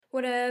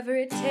whatever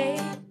it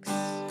takes.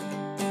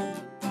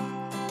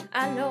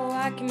 I know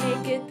I can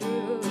make it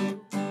through.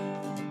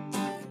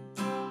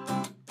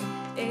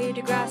 A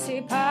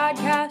Degrassi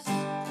podcast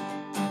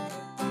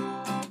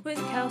with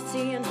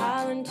Kelsey and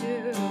Holland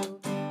too.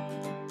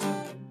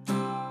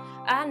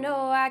 I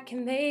know I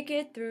can make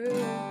it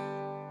through.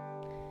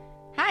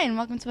 Hi, and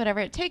welcome to Whatever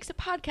It Takes, a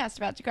podcast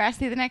about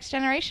Degrassi, the Next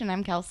Generation.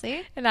 I'm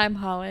Kelsey. And I'm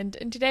Holland.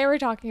 And today we're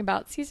talking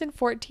about Season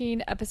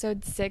 14,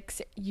 Episode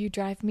 6, You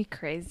Drive Me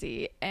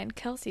Crazy. And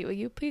Kelsey, will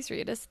you please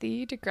read us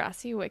the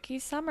Degrassi Wiki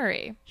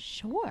summary?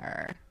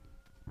 Sure.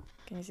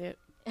 Can you see it?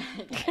 Yeah,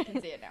 I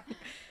can see it now.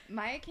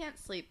 Maya can't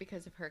sleep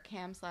because of her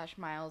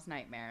Cam/Miles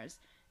nightmares.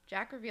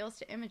 Jack reveals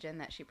to Imogen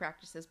that she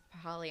practices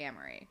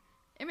polyamory.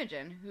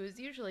 Imogen, who is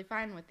usually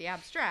fine with the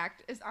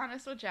abstract, is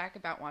honest with Jack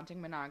about wanting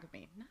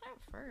monogamy. Not at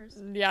first.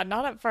 Yeah,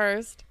 not at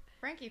first.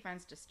 Frankie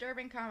finds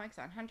disturbing comics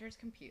on Hunter's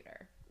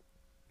computer.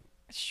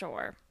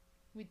 Sure.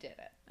 We did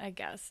it. I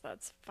guess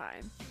that's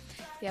fine.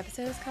 The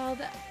episode is called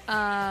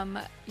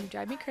You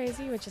Drive Me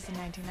Crazy, which is a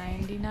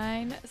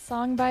 1999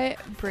 song by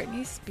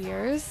Britney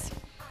Spears.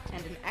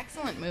 And an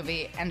excellent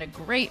movie, and a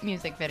great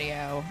music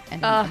video,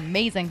 and an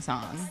amazing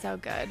song. So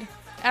good.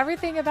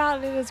 Everything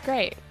about it is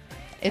great.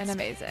 It's and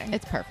amazing.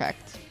 It's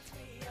perfect.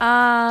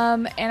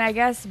 And I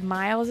guess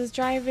Miles is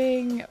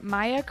driving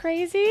Maya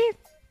crazy.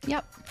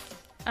 Yep.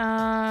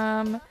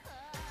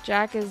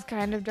 Jack is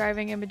kind of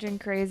driving Imogen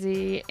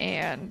crazy,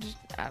 and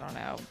I don't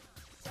know.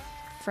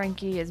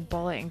 Frankie is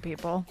bullying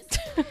people.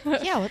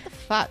 Yeah, what the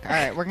fuck? All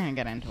right, we're gonna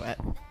get into it.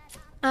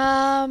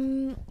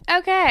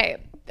 Okay.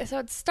 So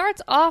it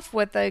starts off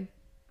with a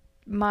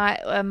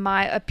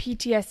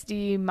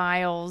PTSD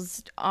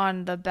Miles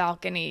on the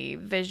balcony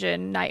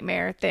vision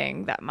nightmare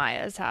thing that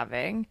Maya's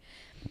having.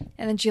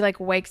 And then she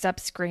wakes up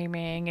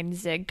screaming, and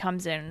Zig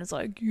comes in and is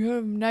like, "You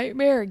have a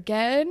nightmare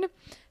again?"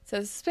 So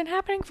this has been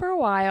happening for a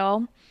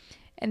while.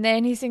 And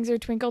then he sings her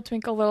Twinkle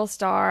Twinkle Little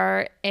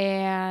Star,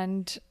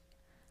 and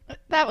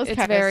That was it's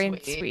kind of very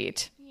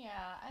sweet. Yeah,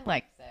 I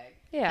like Zig.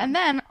 Yeah. And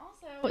then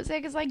also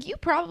Zig is like, "You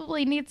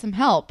probably need some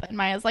help," and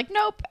Maya's like,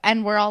 "Nope."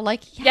 And we're all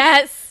like,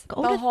 Yes.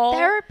 Go the to whole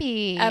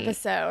therapy.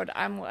 episode,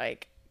 I'm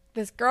like,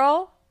 this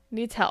girl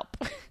needs help.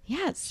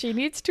 Yes. She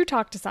needs to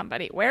talk to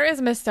somebody. Where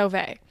is Miss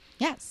Sauvé?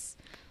 Yes.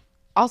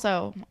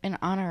 Also, in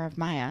honor of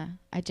Maya,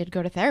 I did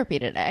go to therapy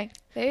today.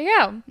 There you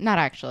go. Not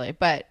actually,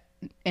 but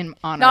in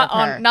honor of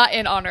her. Not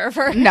in honor of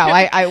her. No,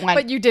 I went.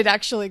 But you did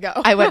actually go.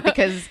 I went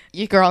because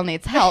your girl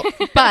needs help.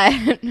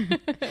 But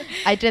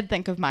I did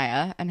think of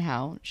Maya and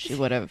how she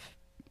would have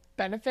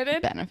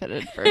benefited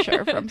for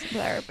sure from some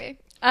therapy.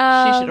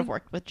 She should have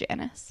worked with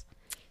Janice.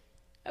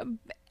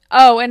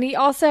 Oh, and he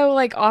also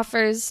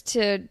offers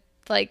to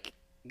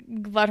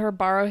let her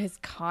borrow his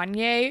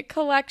Kanye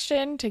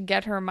collection to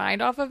get her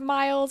mind off of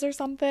Miles or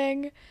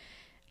something.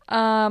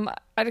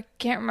 I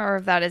can't remember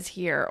if that is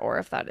here or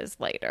if that is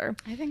later.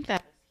 I think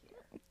that is here.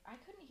 I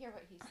couldn't hear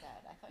what he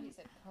said. I thought he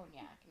said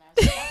cognac, and I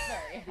was like, that's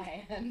very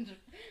high end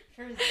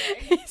for Zig.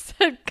 He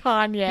said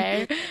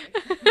Kanye.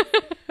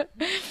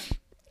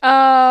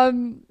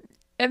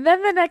 And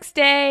then the next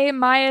day,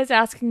 Maya's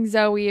asking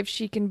Zoe if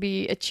she can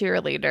be a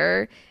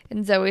cheerleader.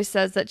 And Zoe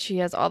says that she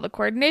has all the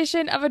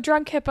coordination of a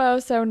drunk hippo,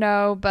 so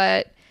no,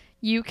 but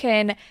you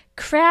can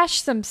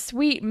crash some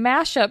sweet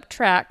mashup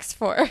tracks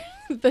for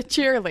the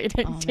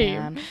cheerleading team.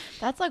 Man.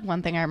 That's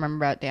one thing I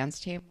remember about dance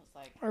team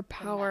was Or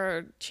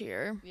power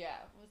cheer. Yeah,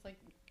 it was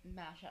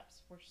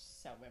mashups were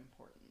so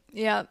important.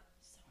 Yeah.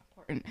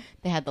 Important.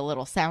 They had the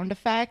little sound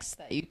effects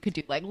that you could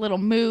do little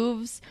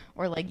moves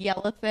or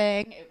yell a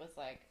thing. It was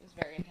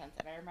very intense.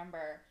 And I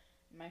remember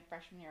my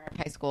freshman year of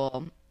high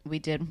school, we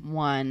did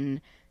one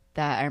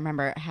that I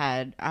remember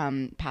had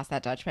Pass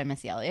That Dutch by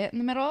Missy Elliott in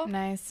the middle.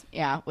 Nice.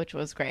 Yeah, which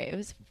was great. It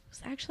was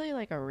actually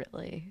a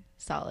really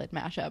solid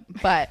mashup.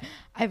 But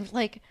I was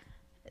like,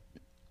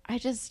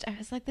 this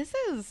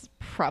is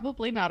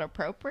probably not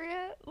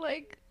appropriate.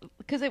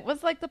 Because it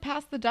was the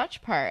Pass the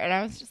Dutch part. And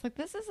I was just like,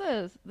 this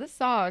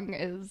song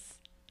is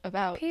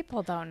about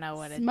people don't know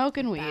what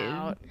smoking it's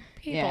about. weed.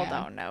 People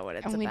don't know what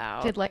it's and we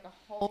about. did a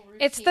whole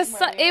routine. It's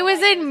it was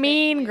in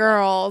Mean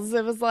Girls.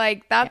 It was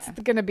that's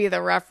going to be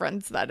the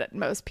reference that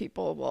most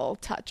people will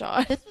touch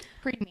on. This was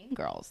pre-Mean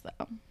Girls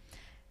though.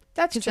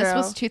 That's true. This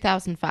was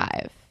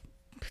 2005.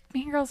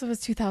 Mean Girls was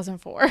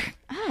 2004.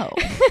 Oh.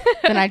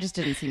 Then I just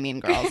didn't see Mean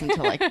Girls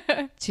until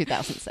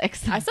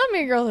 2006. I saw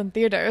Mean Girls in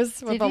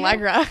theaters with Did you?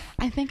 Allegra.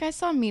 I think I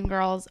saw Mean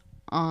Girls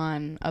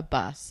on a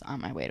bus on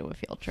my way to a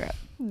field trip.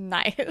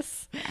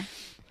 Nice.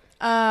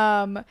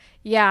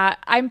 Yeah,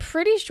 I'm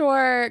pretty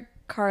sure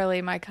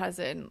Carly, my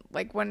cousin,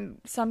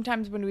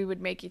 sometimes when we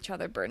would make each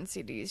other burn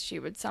CDs, she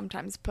would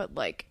sometimes put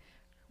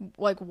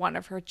one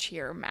of her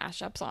cheer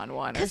mashups on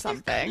one or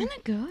something. Kind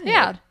of good.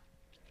 Yeah.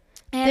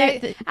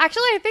 And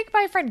actually, I think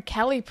my friend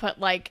Kelly put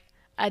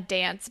a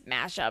dance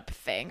mashup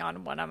thing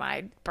on one of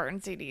my burn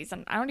CDs,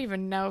 and I don't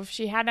even know if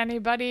she had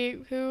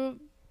anybody who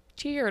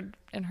cheered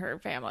in her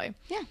family.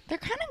 Yeah, they're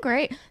kind of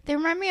great. They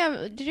remind me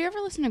of, did you ever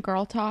listen to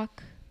Girl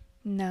Talk?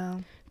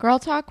 No. Girl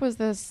Talk was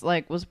this,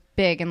 was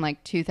big in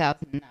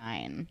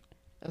 2009.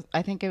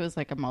 I think it was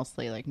like a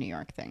mostly like New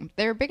York thing.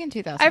 They were big in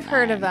 2009. I've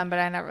heard of them, but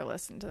I never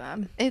listened to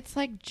them. It's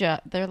like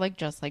they're like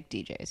just like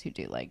DJs who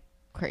do like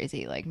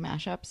crazy like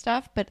mashup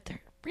stuff, but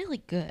they're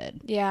really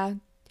good. Yeah.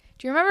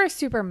 Do you remember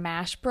Super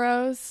Mash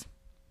Bros?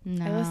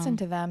 No. I listened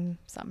to them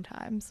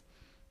sometimes.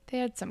 They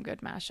had some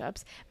good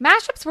mashups.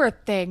 Mashups were a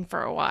thing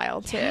for a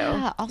while too.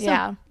 Yeah.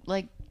 Also,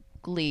 like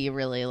Glee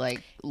really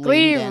like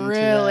Glee leaned into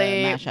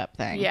really the mashup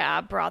thing.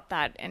 Yeah, brought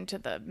that into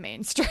the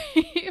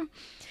mainstream.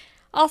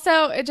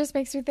 Also, it just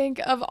makes me think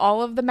of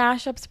all of the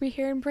mashups we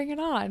hear in Bring It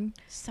On.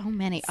 So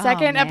many.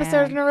 Second Oh,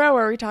 episode in man. a row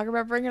where we talk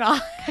about Bring It On.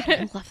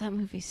 I love that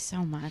movie so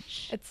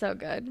much. It's so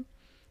good.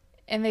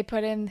 And they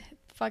put in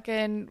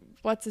fucking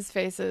what's his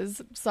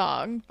face's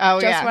song.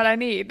 Oh, Just yeah. What I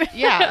Need.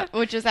 Yeah,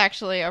 which is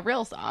actually a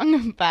real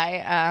song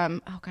by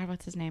oh god,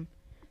 what's his name?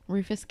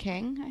 Rufus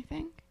King, I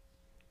think.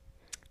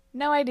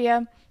 No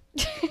idea.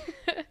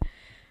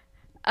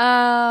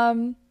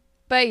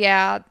 But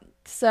yeah,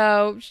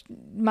 so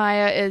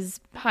Maya is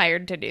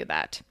hired to do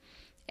that.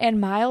 And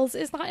Miles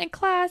is not in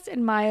class,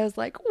 and Maya's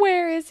like,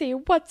 where is he?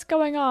 What's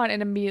going on?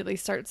 And immediately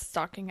starts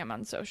stalking him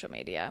on social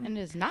media. And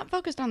is not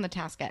focused on the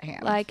task at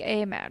hand. Like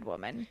a mad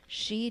woman.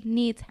 she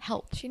needs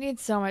help. She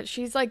needs so much.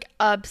 She's like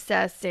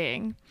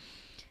obsessing.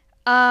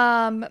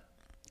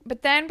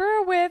 But then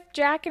we're with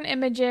Jack and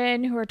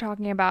Imogen, who are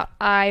talking about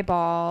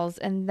eyeballs,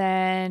 and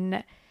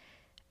then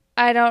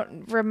I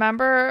don't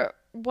remember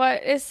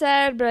what is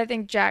said, but I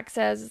think Jack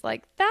says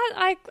like that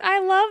I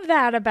love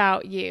that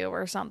about you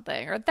or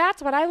something, or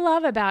that's what I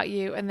love about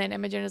you, and then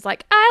Imogen is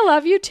like, I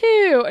love you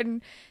too,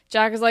 and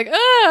Jack is like,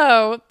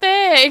 oh,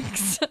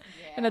 thanks.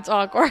 And it's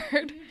awkward. You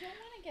don't want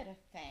to get a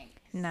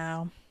thanks.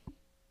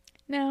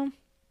 No.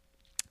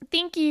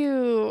 Thank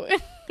you.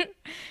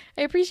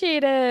 I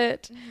appreciate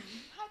it.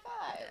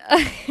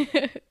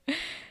 High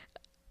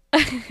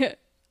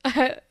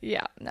five.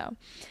 Yeah, no.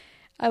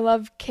 I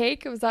love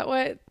cake. Was that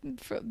what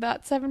for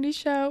that 70s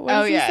show? What Oh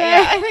does he yeah, say?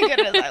 yeah. I think it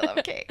is. I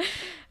love cake.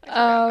 I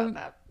forgot about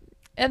that.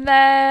 And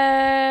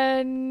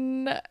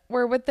then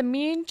we're with the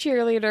mean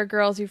cheerleader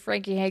girls who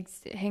Frankie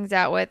hangs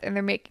out with, and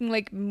they're making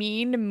like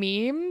mean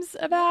memes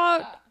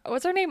about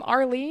what's her name?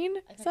 Arlene?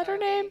 Is that her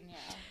name?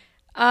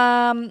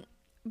 Yeah.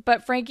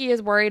 But Frankie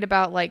is worried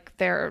about like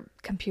their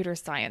computer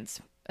science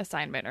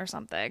assignment or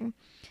something.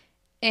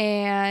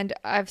 And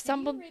I've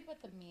stumbled. Can you read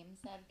what the meme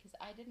said? Because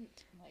I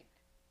didn't like.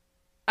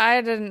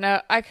 I didn't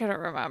know. I couldn't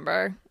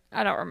remember.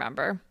 I don't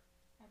remember.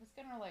 I was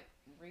gonna like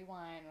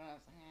rewind when I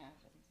was like,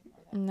 it doesn't seem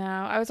like that. No,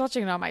 I was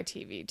watching it on my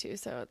TV too,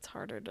 so it's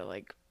harder to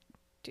like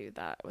do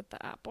that with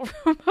the Apple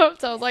remote.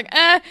 So I was like,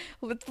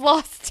 it's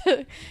lost.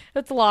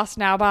 It's lost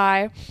now.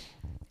 Bye.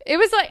 It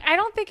was like, I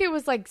don't think it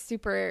was like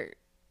super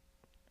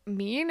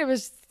mean. It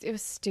was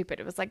stupid.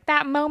 It was like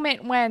that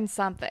moment when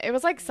something. It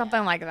was like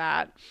something like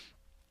that.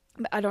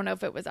 But I don't know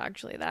if it was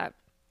actually that.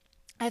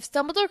 I've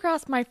stumbled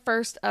across my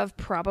first of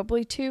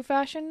probably 2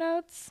 fashion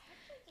notes,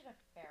 I did a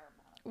fair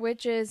amount.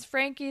 which is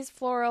Frankie's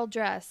floral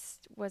dress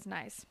was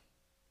nice.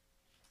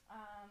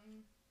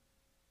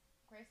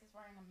 Grace is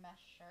wearing a mesh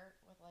shirt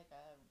with like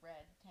a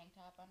red tank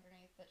top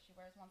underneath that she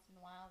wears once in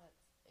a while.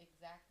 That's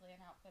exactly an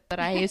outfit that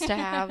I used to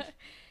have.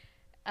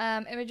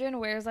 Imogen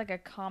wears like a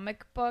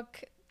comic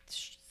book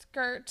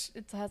skirt.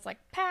 It has like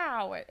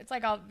pow. It's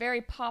like a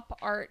very pop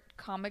art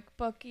comic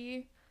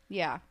booky.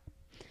 Yeah.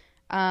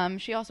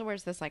 She also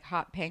wears this like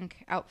hot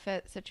pink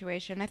outfit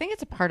situation. I think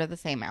it's a part of the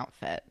same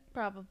outfit.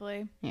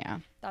 Probably. Yeah.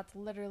 That's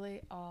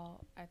literally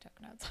all I took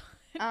notes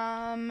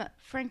on.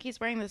 Frankie's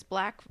wearing this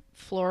black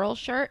floral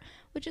shirt,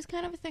 which is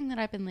kind of a thing that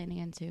I've been leaning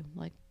into,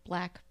 like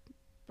black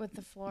With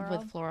the floral.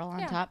 with floral on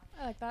Yeah, top.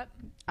 I like that.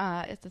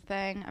 It's a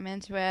thing. I'm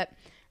into it.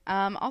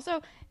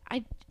 Also,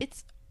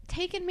 it's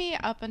taken me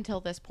up until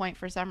this point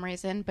for some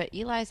reason, but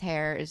Eli's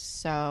hair is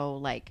so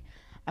like,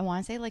 I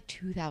want to say like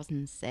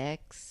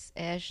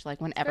 2006-ish,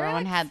 like when very,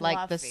 everyone like, had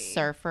like the fluffy.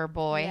 surfer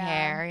boy Yeah.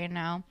 hair, you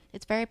know?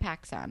 It's very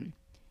PacSun.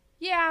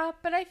 Yeah,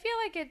 but I feel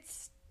like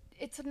it's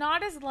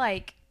not as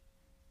like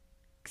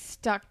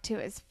stuck to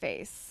his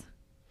face.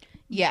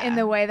 Yeah. In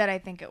the way that I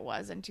think it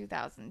was in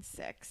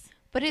 2006.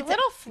 but It's it's a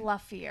little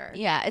fluffier.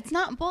 yeah, it's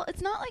not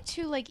like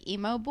too like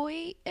emo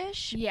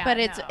boy-ish, Yeah, but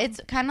no. it's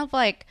kind of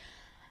like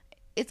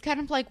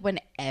when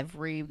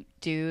every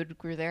dude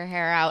grew their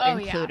hair out, Oh,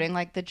 yeah. including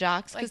like the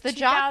jocks, because Like the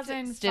jocks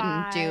didn't do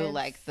 2005.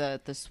 like the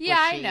swishy. Yeah,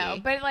 I know,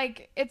 but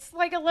like it's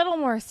like a little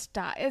more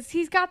style.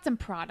 He's got some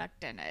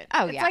product in it.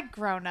 Oh, it's yeah. like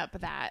grown up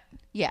that.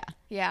 yeah,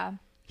 Yeah,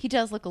 he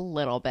does look a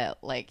little bit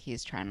like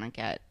he's trying to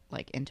get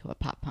like into a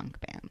pop punk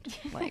band.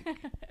 Like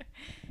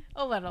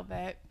a little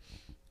bit.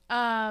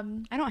 I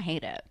don't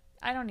hate it.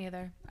 I don't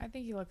either. I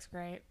think he looks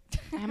great.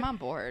 I'm on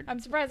board. I'm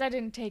surprised I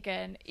didn't take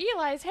an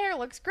Eli's hair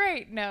looks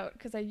great note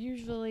because I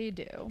usually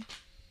do.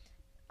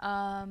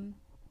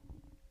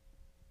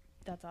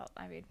 That's all.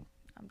 I mean,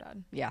 I'm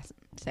done. Yeah,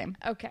 same.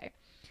 Okay,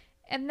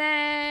 and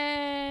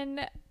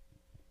then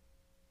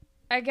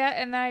I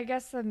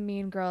guess the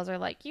mean girls are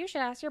like, you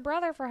should ask your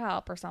brother for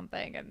help or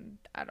something, and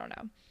I don't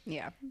know.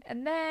 Yeah.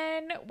 And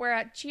then we're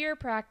at cheer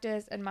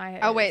practice, and Maya.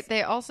 Oh wait,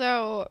 they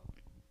also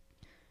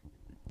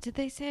did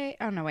they say?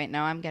 Oh no, wait,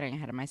 no, I'm getting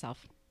ahead of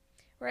myself.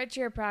 we're at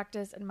cheer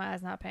practice and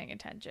Maya's not paying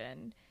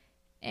attention.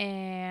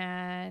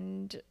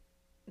 And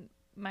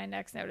my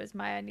next note is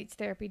Maya needs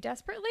therapy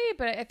desperately,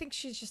 but I think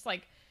she's just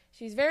like,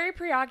 she's very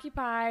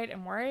preoccupied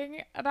and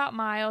worrying about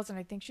Miles, and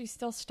I think she's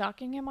still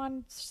stalking him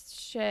on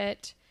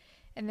shit.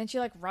 And then she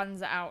like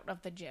runs out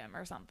of the gym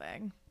or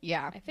something.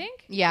 Yeah. I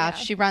think. Yeah,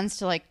 she runs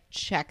to like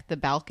check the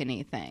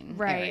balcony thing.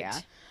 Right.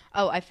 Area.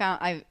 Oh, I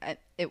found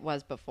it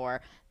was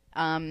before.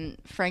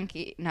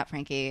 Frankie, not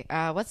Frankie.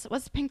 What's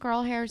the pink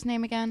girl hair's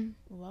name again?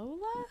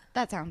 Lola?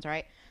 That sounds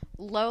right.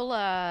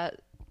 Lola,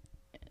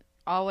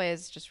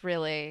 always just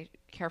really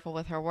careful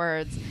with her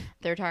words.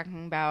 They're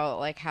talking about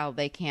like how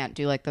they can't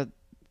do like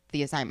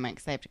the assignment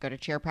because they have to go to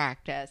cheer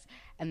practice,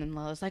 and then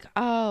Lola's like,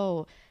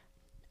 "Oh,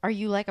 are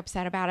you like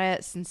upset about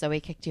it since Zoe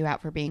kicked you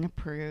out for being a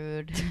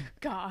prude?"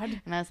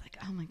 God. And I was like,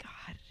 "Oh my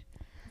god."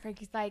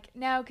 Frankie's like,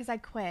 no, because I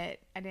quit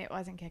and it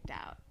wasn't kicked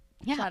out.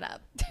 Yeah. Shut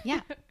up.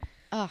 Yeah.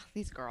 Ugh,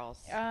 these girls.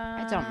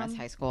 I don't miss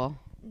high school.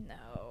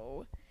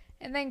 No.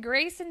 And then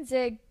Grace and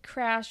Zig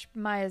crash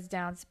Maya's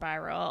down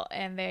spiral,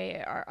 and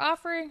they are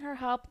offering her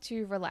help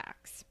to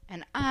relax.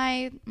 And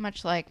I,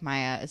 much like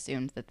Maya,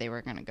 assumed that they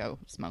were going to go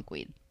smoke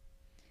weed.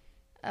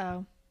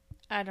 Oh,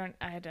 I don't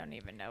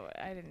even know.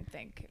 I didn't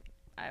think.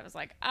 I was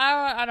like,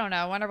 I don't know.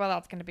 I wonder what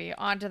that's going to be.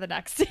 On to the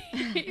next scene.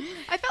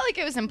 I felt like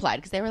it was implied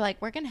because they were like,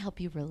 we're going to help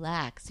you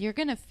relax. You're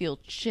going to feel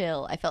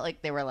chill. I felt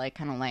like they were like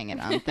kind of laying it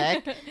on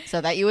thick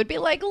so that you would be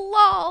like,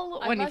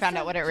 lol, when you found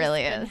out what it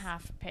really is.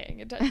 Half paying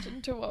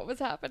attention to what was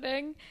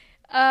happening.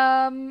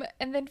 And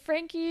then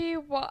Frankie,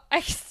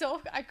 I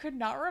could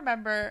not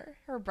remember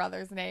her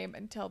brother's name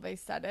until they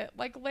said it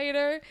like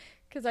later,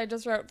 because I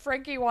just wrote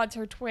Frankie wants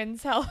her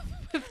twins' help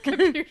with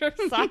computer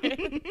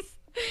science.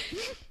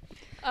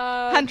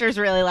 Hunter's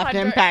really left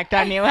an impact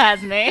on you,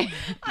 hasn't he?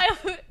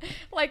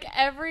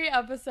 Every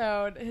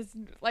episode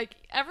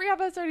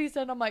he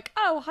said, I'm like,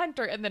 oh,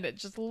 Hunter, and then it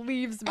just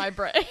leaves my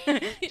brain.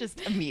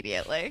 Just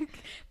immediately.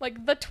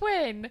 Like the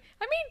twin.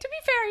 I mean, to be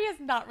fair, he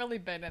has not really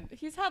been in.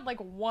 He's had like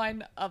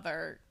one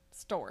other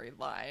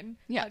storyline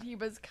that he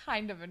was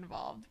kind of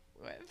involved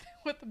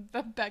with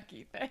the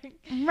Becky thing.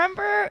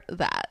 Remember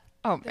that?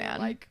 Oh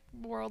man, like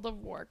World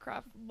of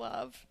Warcraft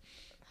love.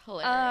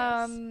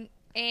 Hilarious.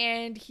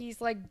 And he's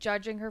like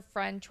judging her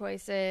friend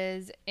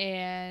choices,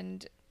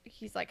 and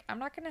he's like, I'm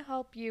not going to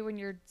help you and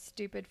your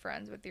stupid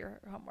friends with your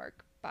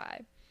homework.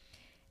 Bye.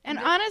 And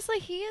honestly,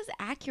 he is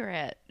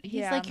accurate.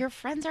 He's like, your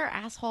friends are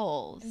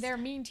assholes. They're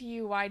mean to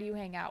you. Why do you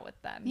hang out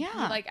with them? Yeah. He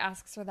like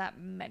asks her that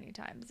many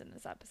times in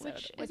this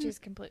episode, which is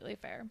completely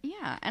fair.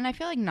 Yeah. And I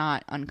feel like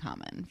not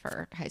uncommon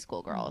for high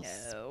school girls.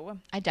 No.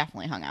 I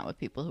definitely hung out with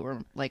people who were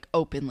like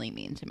openly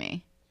mean to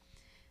me.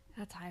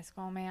 That's high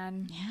school,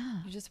 man. Yeah.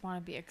 You just want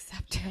to be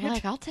accepted. You're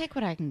like, I'll take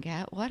what I can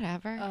get.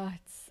 Whatever.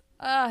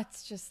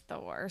 It's just the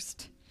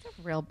worst. It's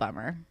a real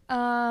bummer.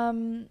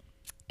 And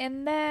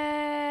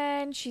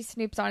then she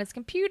snoops on his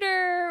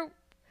computer,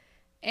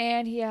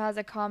 and he has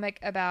a comic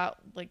about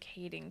like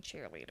hating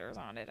cheerleaders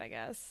on it, I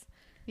guess.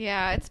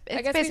 Yeah, it's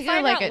I guess basically we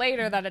find like out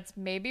later that it's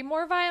maybe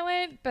more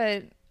violent,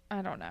 but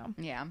I don't know.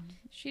 Yeah.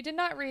 She did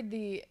not read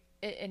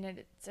in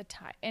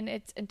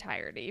its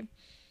entirety.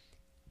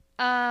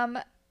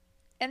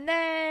 And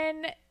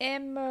then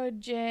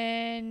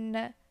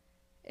Imogen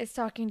is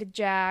talking to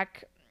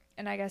Jack,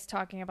 and I guess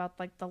talking about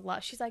like the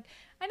love. She's like,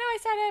 I know I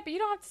said it, but you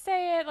don't have to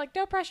say it. Like,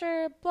 no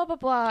pressure, blah, blah,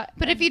 blah.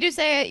 But if you do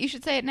say it, you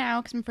should say it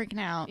now because I'm freaking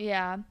out.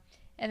 Yeah.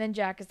 And then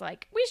Jack is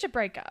like, we should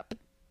break up.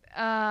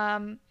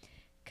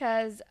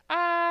 Because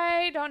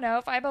I don't know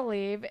if I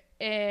believe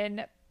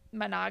in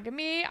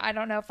monogamy. I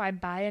don't know if I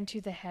buy into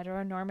the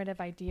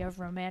heteronormative idea of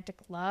romantic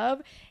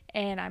love,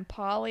 and I'm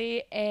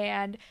poly,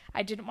 and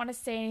I didn't want to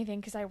say anything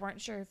because I weren't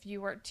sure if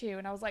you were too.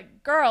 And I was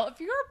like, girl, if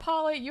you're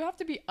poly, you have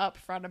to be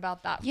upfront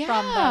about that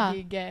from the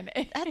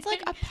beginning. That's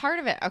like a part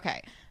of it.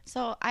 Okay,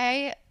 so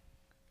I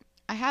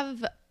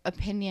have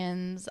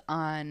opinions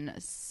on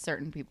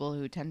certain people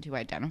who tend to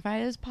identify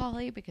as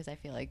poly because I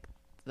feel like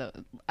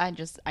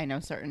I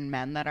know certain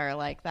men that are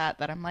like that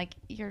I'm like,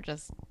 you're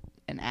just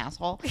an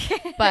asshole.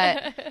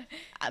 But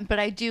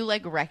I do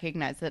like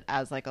recognize it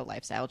as like a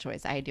lifestyle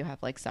choice. I do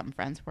have like some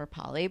friends who are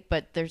poly,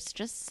 but there's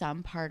just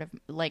some part of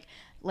like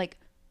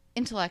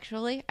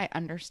intellectually I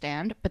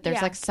understand, but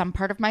there's like some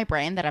part of my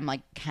brain that I'm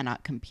like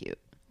cannot compute.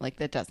 Like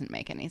that doesn't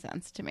make any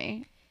sense to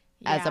me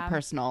as a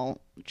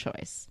personal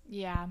choice.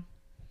 Yeah.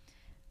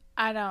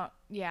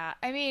 I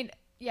mean,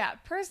 yeah,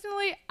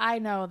 personally, I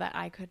know that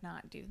I could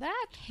not do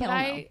that. But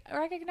I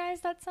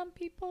recognize that some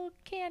people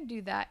can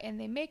do that and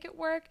they make it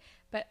work.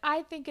 But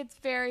I think it's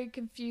very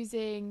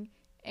confusing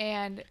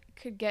and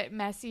could get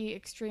messy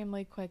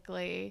extremely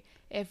quickly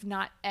if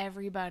not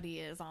everybody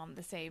is on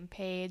the same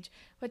page,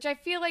 which I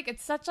feel like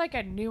it's such like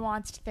a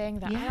nuanced thing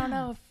that I don't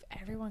know if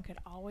everyone could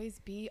always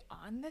be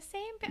on the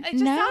same page. It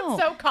just sounds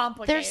so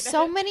complicated. There's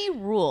so many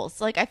rules.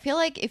 Like, I feel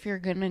like if you're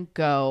going to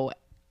go,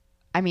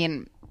 I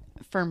mean,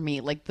 for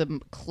me, like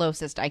the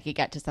closest I could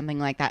get to something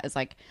like that is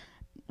like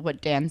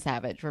what Dan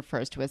Savage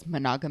refers to as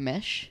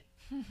monogamish,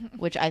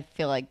 which I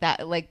feel like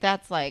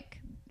that's like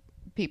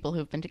people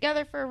who've been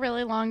together for a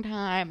really long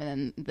time, and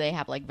then they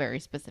have like very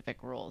specific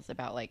rules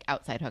about like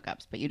outside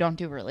hookups, but you don't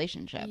do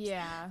relationships.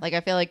 Yeah. Like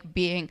I feel like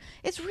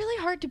it's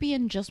really hard to be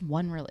in just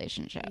one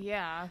relationship.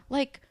 Yeah.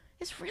 Like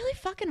it's really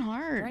fucking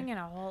hard. Bringing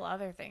a whole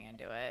other thing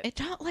into it.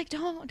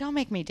 Don't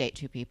make me date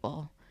two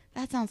people.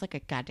 That sounds like a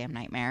goddamn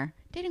nightmare.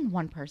 Dating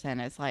one person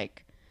is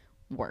like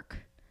work.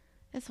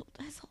 It's a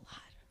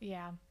lot.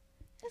 Yeah.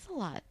 It's a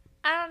lot.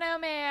 I don't know,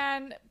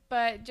 man,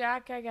 but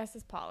Jack, I guess,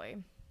 is poly.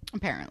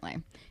 Apparently.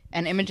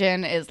 And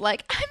Imogen is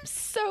like, I'm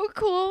so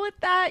cool with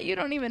that. You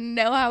don't even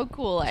know how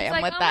cool I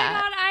am with oh that.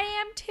 my God, I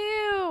am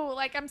too.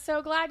 Like, I'm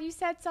so glad you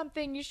said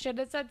something. You should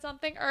have said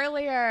something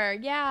earlier.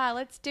 Yeah,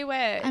 let's do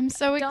it. I'm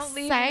so Don't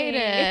leave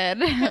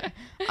excited.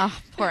 Oh,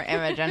 poor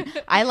Imogen.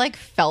 I like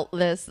felt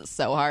this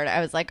so hard.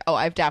 I was like, oh,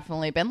 I've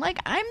definitely been like,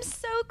 I'm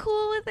so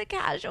cool with a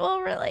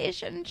casual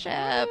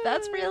relationship.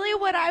 That's really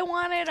what I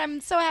wanted. I'm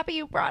so happy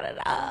you brought it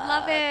up.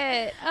 Love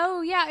it.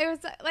 Oh yeah, it was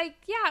like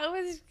it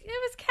was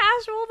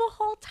casual the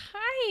whole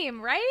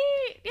time,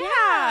 right?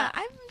 Yeah,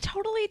 I'm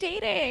totally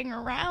dating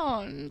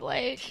around.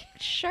 Like,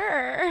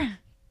 sure.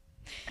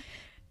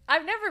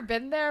 I've never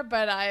been there,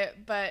 but I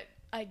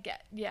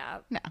get, yeah.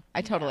 No,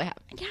 I totally have.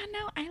 Yeah,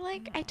 no,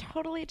 I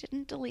totally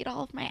didn't delete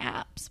all of my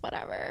apps.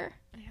 Whatever.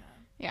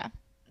 Yeah.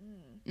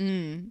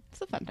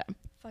 It's a fun time.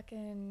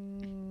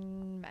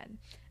 Fucking men.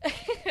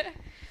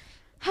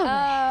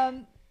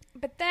 Oh,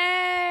 But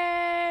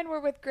then we're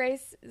with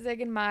Grace,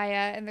 Zig, and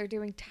Maya, and they're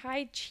doing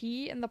Tai Chi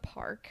in the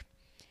park.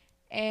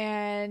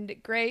 And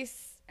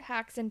Grace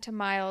hacks into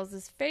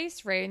Miles'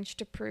 face range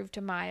to prove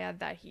to Maya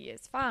that he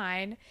is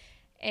fine.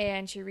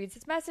 And she reads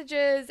his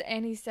messages,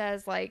 and he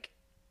says, like,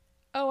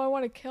 oh, I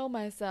want to kill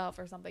myself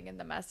or something in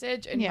the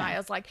message. And Yeah.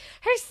 Maya's like,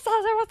 he says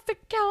he wants to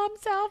kill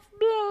himself,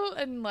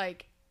 blah, and,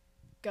 like,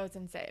 goes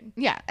insane.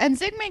 yeah, and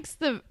Zig makes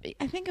the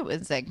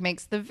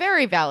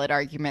very valid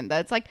argument that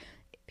it's like,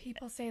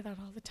 People say that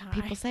all the time.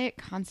 people say it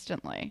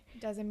constantly,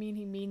 Doesn't mean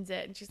he means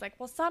it. And she's like,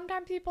 well,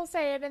 sometimes people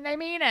say it and they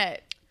mean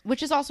it.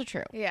 which is also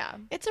true. Yeah.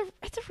 It's a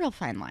real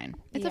fine line.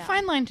 It's a Yeah.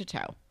 fine line to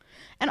toe.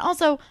 And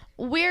also,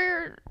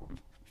 we're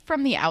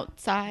from the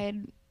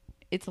outside,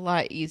 it's a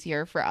lot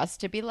easier for us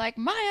to be like,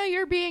 Maya,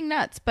 you're being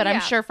nuts. But Yeah.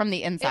 I'm sure from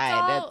the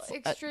inside, It's all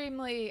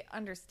extremely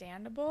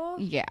understandable.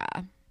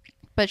 yeah.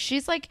 But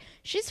she's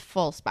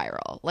full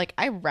spiral. Like,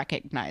 I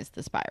recognize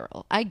the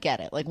spiral. I get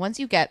it. Like, once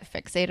you get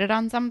fixated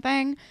on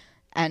something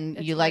and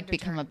It's you hard like to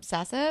become turn.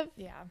 obsessive,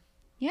 Yeah.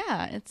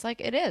 yeah, it's like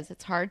it is.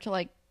 It's hard to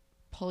like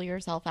pull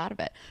yourself out of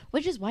it,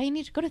 which is why you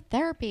need to go to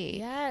therapy.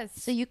 Yes.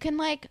 So you can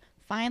like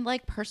find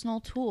like personal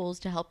tools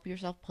to help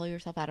yourself pull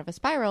yourself out of a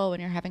spiral when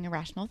you're having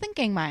irrational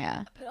thinking,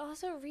 Maya. But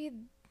also read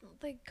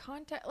the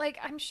content. Like,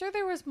 I'm sure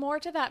there was more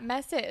to that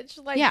message.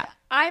 Like, Yeah.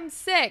 I'm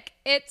sick.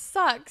 It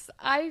sucks.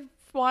 I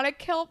want to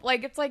kill.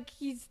 Like, it's like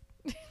he's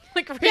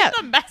like, read Yeah.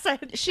 the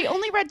message. She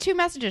only read 2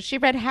 messages. She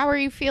read, how are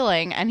you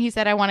feeling? And he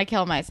said, I want to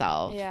kill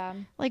myself. Yeah.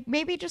 Like,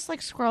 maybe just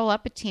like scroll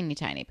up a teeny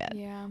tiny bit.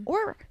 Yeah.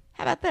 Or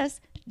how about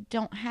this?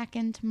 Don't hack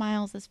into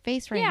Miles's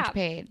face range Yeah.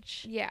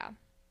 page. Yeah.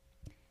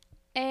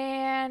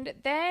 And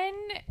then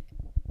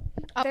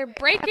they're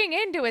breaking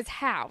into his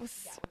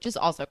house. Which is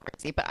also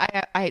crazy. But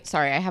I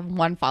sorry, I have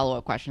one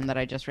follow-up question that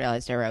I just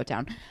realized I wrote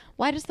down.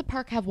 Why does the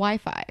park have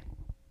Wi-Fi?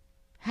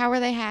 How are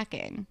they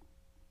hacking?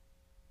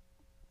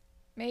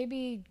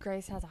 Maybe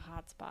Grace has a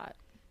hotspot.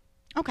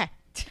 Okay.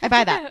 I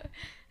buy that.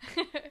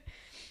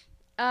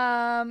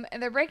 And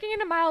they're breaking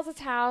into Miles's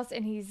house,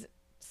 and he's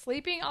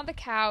sleeping on the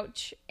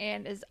couch,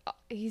 and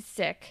he's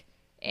sick.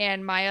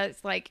 And Maya's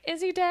like,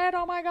 is he dead?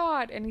 Oh my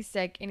God. And he's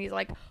sick. And he's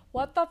like,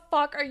 what the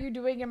fuck are you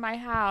doing in my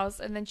house?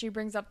 And then she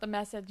brings up the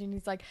message, and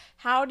he's like,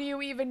 how do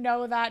you even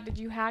know that? Did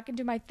you hack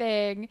into my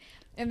thing?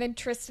 And then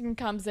Tristan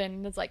comes in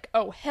and is like,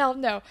 oh, hell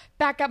no.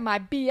 Back up my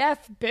BF,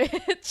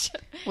 bitch.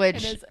 Which-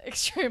 and is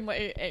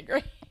extremely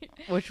angry.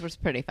 Which was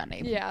pretty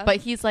funny. Yeah. But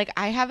he's like,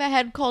 I have a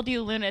head cold,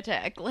 you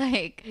lunatic.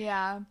 Like,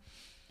 Yeah.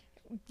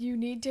 You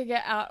need to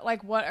get out.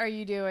 Like, what are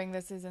you doing?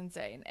 This is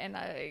insane. And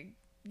I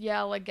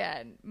yell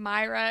again.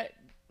 Maya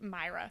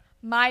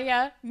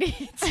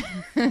needs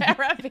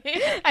therapy.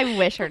 I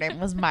wish her name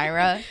was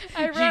Myra.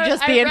 I She'd wrote-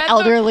 just I be an read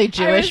elderly I was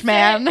Jewish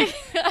man. saying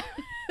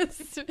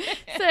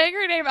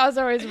her name, I was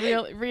always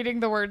reading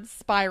the word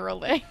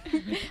spiraling.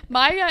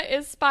 Maya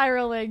is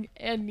spiraling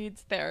and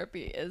needs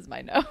therapy is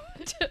my note.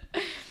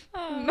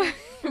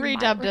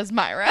 Redubbed as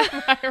Myra.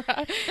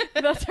 Myra.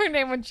 That's her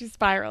name when she's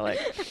spiraling.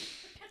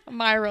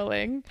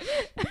 Myraling.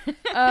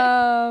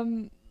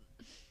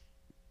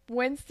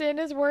 Winston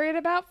is worried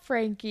about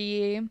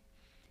Frankie,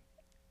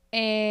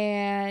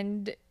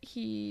 and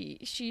she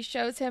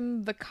shows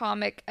him the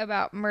comic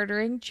about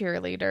murdering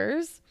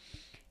cheerleaders,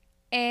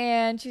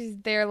 and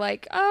they're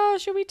like, oh,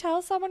 should we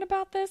tell someone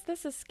about this?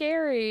 This is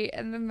scary.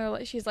 And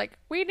then she's like,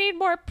 we need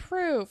more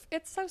proof.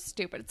 It's so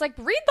stupid. It's like,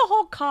 read the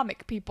whole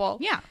comic, people.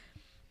 Yeah.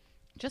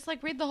 Just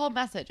like read the whole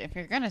message. If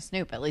you're going to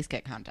snoop, at least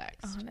get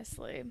context.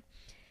 Honestly.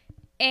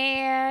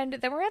 And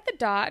then we're at the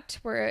dot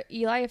where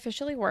Eli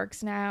officially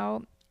works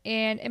now.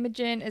 And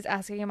Imogen is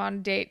asking him on a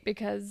date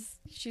because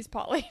she's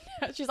poly.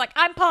 She's like,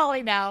 I'm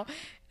poly now.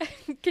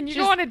 Can you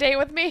go on a date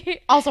with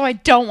me? Also, I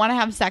don't want to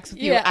have sex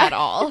with you at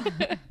all.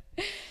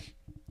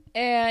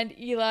 And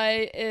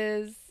Eli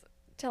is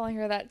telling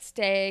her that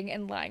staying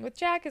and lying with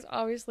Jack is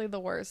obviously the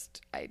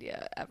worst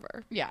idea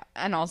ever. Yeah,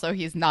 and also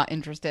he's not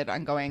interested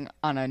on going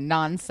on a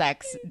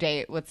non-sex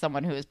date with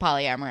someone who is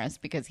polyamorous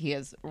because he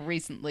has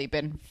recently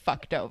been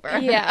fucked over.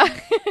 Yeah.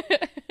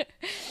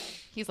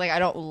 He's like, I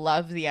don't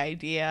love the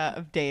idea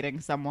of dating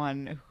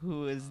someone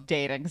who is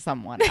dating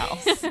someone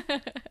else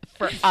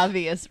for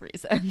obvious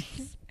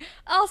reasons.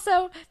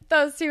 Also,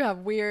 those two have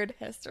weird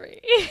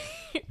history.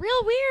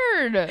 Real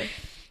weird.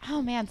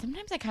 Oh man,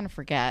 sometimes I kind of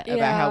forget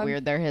about how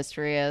weird their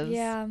history is.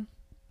 Yeah.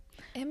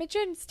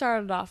 Imogen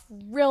started off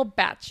real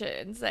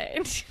batshit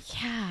insane.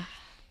 Yeah.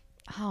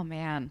 Oh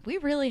man, we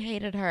really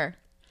hated her.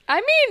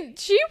 I mean,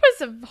 she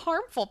was a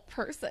harmful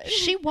person.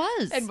 She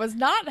was. And was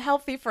not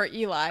healthy for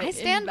Eli. I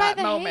stand by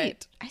the moment.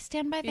 hate. I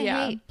stand by the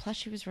hate. Plus,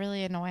 she was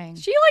really annoying.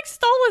 She like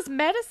stole his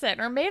medicine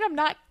or made him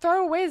not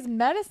throw away his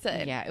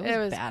medicine. Yeah, it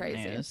was bad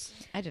crazy. news.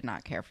 I did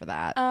not care for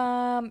that.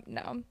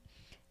 No.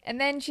 And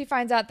then she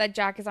finds out that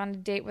Jack is on a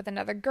date with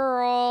another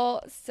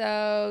girl.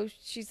 So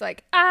she's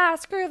like,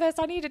 screw this.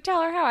 I need to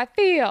tell her how I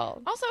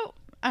feel. Also,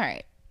 all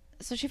right.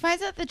 So she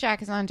finds out that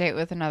Jack is on a date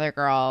with another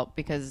girl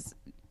because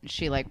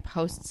she like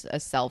posts a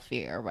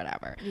selfie or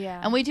whatever.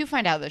 Yeah. And we do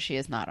find out that she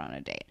is not on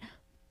a date.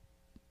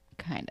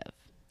 Kind of.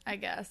 I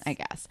guess.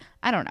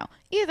 I don't know.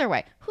 Either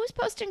way, who's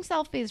posting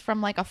selfies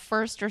from like a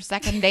first or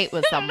second date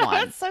with someone?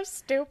 That's so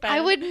stupid.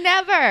 I would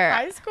never.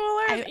 High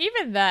schoolers?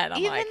 Even then.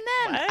 I'm like,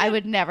 what? I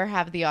would never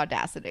have the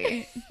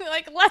audacity.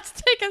 Like, let's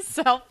take a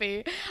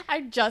selfie.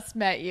 I just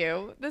met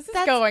you. This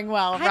is going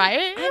well,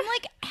 right? I'm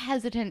like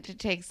hesitant to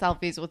take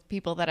selfies with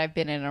people that I've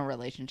been in a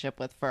relationship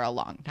with for a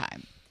long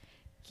time.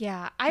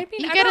 Yeah. I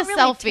mean, You I get don't a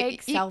really selfie.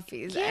 take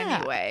selfies Yeah.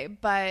 anyway,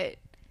 but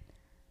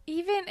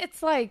even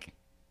it's like,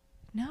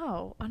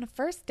 no, on a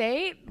first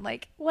date,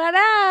 like, what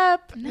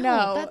up?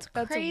 No, that's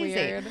crazy.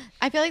 weird.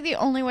 I feel like the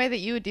only way that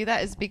you would do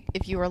that is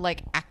if you were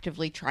like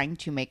actively trying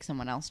to make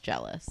someone else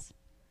jealous.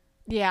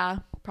 Yeah,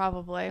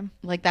 probably.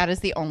 Like that is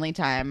the only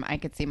time I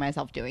could see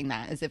myself doing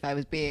that, is if I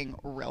was being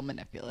real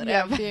manipulative.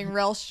 Yeah, being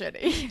real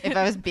shitty. If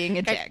I was being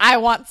a dick. I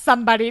want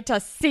somebody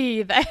to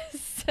see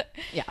this.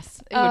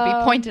 Yes, it would be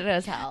pointed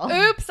as hell.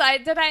 Oops,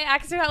 did I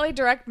accidentally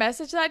direct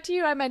message that to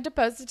you? I meant to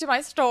post it to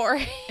my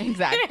story.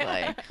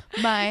 Exactly.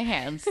 My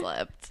hand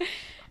slipped.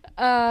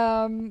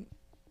 And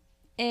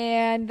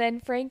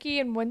then Frankie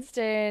and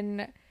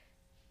Winston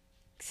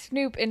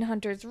snoop in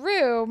Hunter's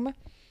room,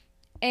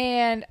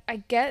 and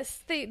I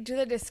guess they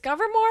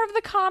discover more of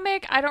the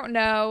comic. I don't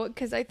know,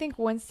 because I think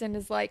Winston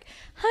is like,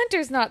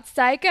 Hunter's not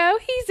psycho,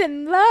 he's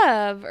in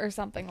love, or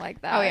something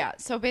like that. Oh yeah.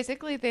 So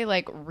basically they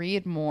like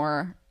read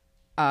more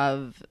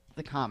of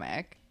the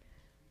comic.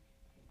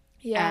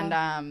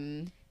 Yeah.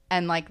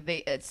 And like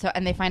they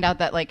find out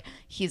that like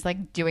he's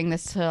like doing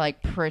this to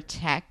like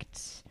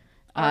protect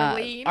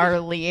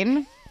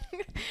Arlene.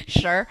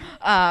 Sure.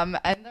 And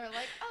they're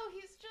like, oh,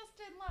 he's just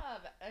in love,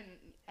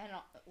 and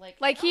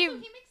like he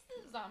makes the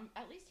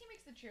at least he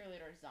makes the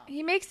cheerleaders zombies.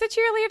 He makes the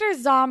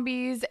cheerleaders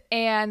zombies,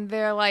 and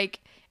they're like,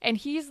 and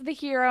he's the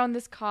hero in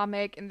this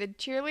comic, and the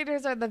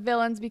cheerleaders are the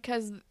villains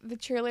because the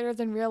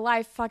cheerleaders in real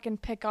life fucking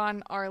pick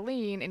on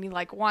Arlene, and he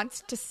like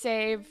wants to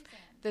save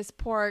this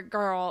poor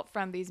girl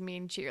from these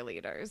mean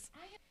cheerleaders.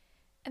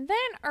 And then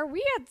are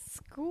we at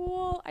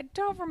school? I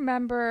don't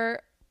remember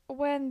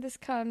when this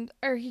comes,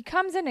 or he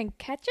comes in and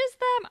catches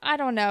them. I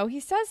don't know. He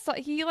says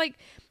he like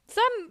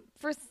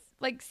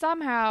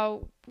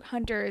somehow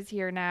Hunter is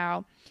here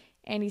now,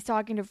 and he's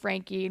talking to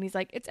Frankie, and he's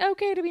like, it's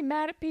okay to be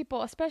mad at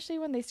people, especially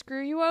when they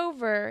screw you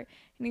over.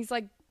 And he's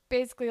like,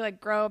 basically like,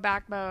 grow a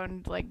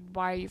backbone. Like,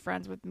 why are you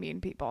friends with mean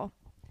people?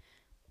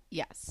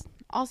 Yes.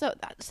 Also,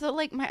 so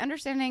like my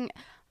understanding,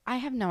 I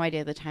have no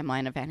idea the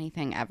timeline of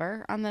anything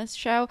ever on this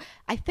show.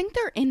 I think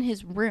they're in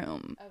his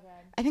room. Okay.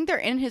 I think they're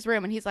in his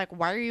room, and he's like,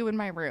 why are you in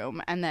my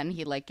room? And then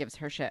he like gives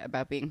her shit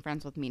about being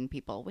friends with mean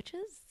people, which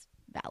is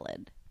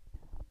valid.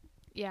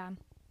 Yeah.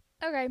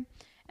 Okay.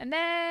 And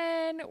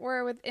then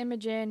we're with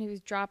Imogen,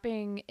 who's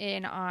dropping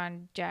in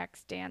on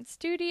Jack's dance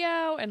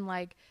studio and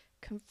like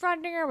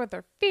confronting her with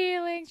her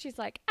feelings. She's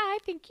like, I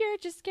think you're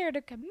just scared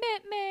of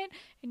commitment,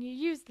 and you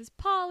use this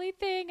poly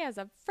thing as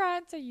a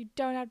front so you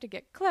don't have to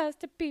get close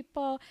to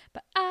people,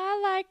 but I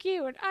like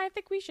you and I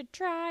think we should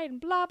try, and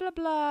blah blah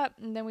blah.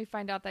 And then we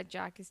find out that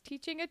Jack is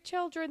teaching a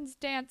children's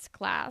dance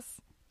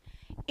class.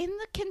 In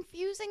the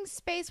confusing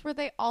space where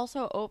they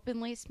also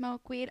openly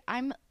smoke weed,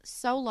 I'm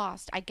so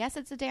lost. I guess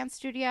it's a dance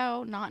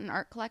studio, not an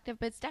art collective,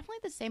 but it's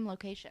definitely the same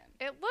location.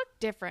 It looked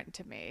different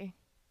to me.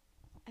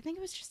 I think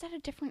it was just at a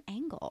different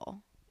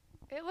angle.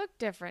 It looked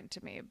different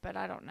to me, but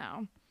I don't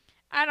know.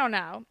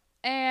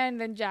 And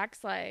then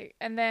Jack's like,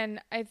 and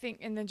then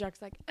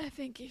Jack's like, I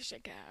think you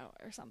should go,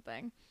 or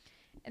something.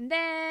 And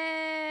then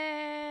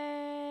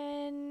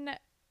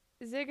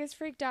Zig is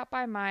freaked out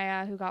by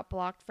Maya, who got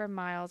blocked from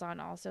Miles on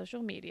all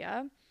social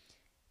media.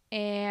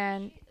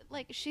 And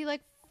She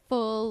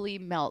fully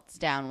melts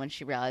down when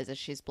she realizes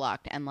she's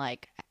blocked, and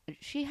like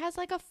she has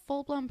like a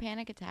full-blown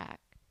panic attack.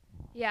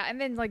 Yeah, and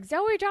then like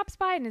Zoe drops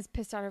by and is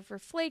pissed at her for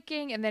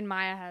flaking, and then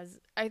Maya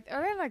are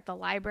they in like the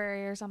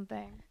library or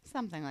something?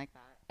 Something like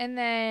that. And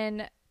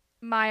then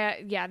Maya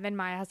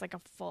has like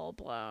a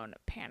full-blown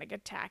panic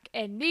attack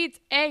and needs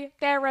a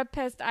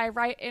therapist. I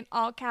write in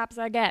all caps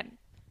again.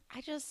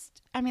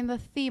 I mean, the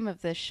theme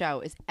of this show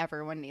is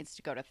everyone needs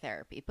to go to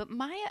therapy, but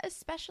Maya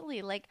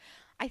especially, like,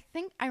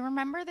 I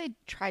remember they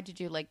tried to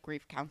do like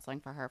grief counseling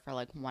for her for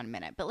like 1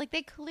 minute, but like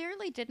they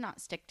clearly did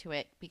not stick to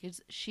it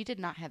because she did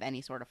not have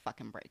any sort of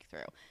fucking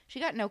breakthrough. She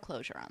got no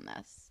closure on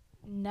this.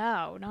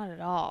 No, not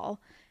at all.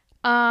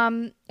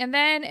 And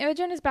then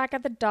Imogen is back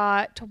at the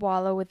dot to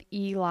wallow with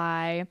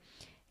Eli,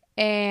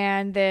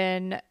 and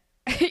then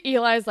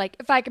Eli's like,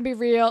 if I can be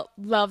real,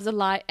 love's a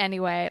lie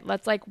anyway.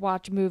 Let's like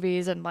watch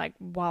movies and like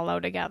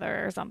wallow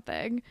together or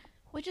something.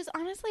 Which is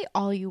honestly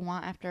all you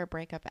want after a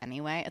breakup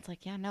anyway. It's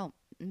like, yeah, no,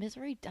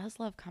 misery does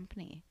love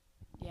company.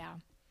 Yeah.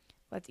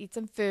 Let's eat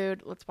some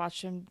food. Let's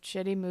watch some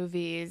shitty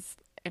movies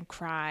and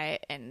cry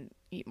and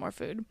eat more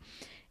food.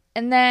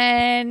 And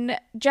then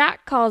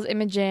Jack calls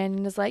Imogen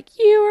and is like,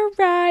 you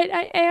were right.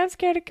 I am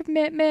scared of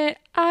commitment.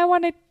 I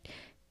want to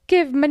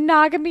give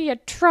monogamy a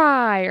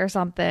try or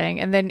something.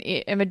 And then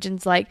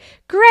Imogen's like,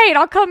 great,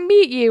 I'll come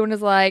meet you. And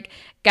is like,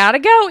 gotta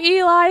go,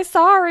 Eli,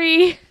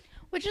 sorry.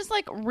 Which is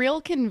like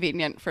real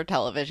convenient for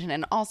television.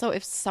 And also,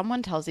 if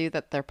someone tells you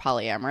that they're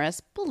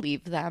polyamorous,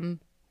 believe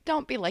them.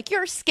 Don't be like,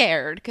 you're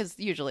scared, because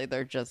usually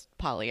they're just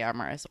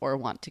polyamorous or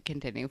want to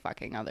continue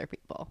fucking other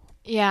people.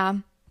 Yeah,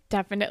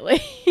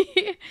 definitely.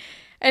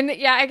 And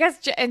yeah, I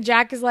guess, and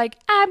Jack is like,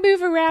 I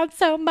move around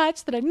so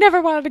much that I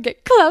never wanted to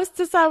get close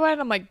to someone.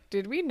 I'm like,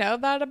 did we know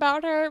that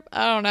about her?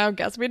 I don't know.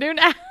 Guess we do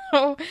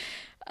now.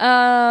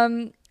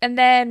 And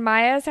then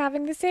Maya's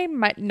having the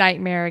same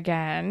nightmare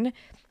again.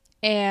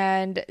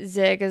 And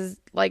Zig is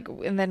like,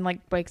 and then like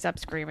wakes up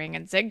screaming,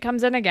 and Zig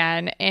comes in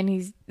again,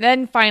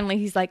 and finally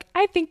he's like,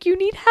 I think you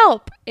need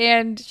help.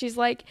 And she's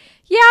like,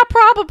 yeah,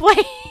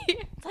 probably.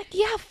 It's like,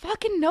 yeah,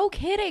 fucking no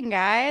kidding,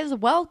 guys.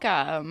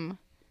 Welcome.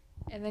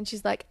 And then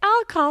she's like,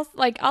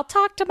 I'll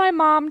talk to my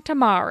mom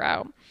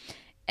tomorrow.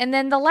 And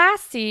then the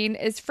last scene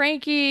is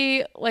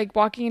Frankie like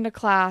walking into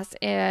class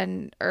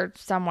or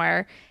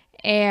somewhere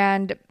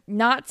and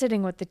not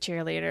sitting with the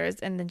cheerleaders.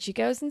 And then she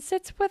goes and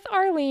sits with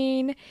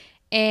Arlene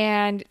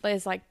and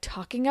is like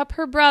talking up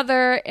her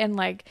brother, and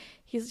like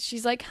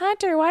she's like,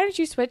 Hunter, why don't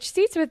you switch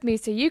seats with me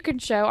so you can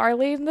show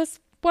Arlene this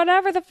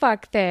whatever the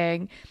fuck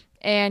thing.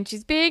 And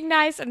she's being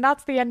nice, and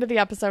that's the end of the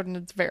episode, and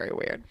it's very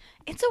weird.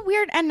 It's a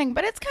weird ending,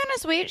 but it's kind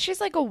of sweet.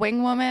 She's like a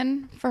wing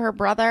woman for her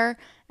brother.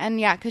 And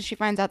yeah, because she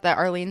finds out that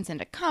Arlene's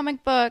into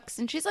comic books,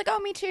 and she's like, oh,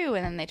 me too.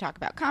 And then they talk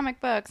about comic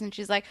books, and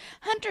she's like,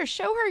 Hunter,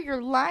 show her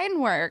your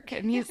line work.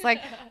 And he's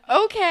like,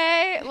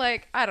 okay.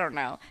 Like, I don't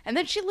know. And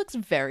then she looks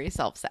very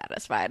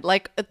self-satisfied.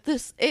 Like,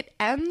 it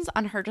ends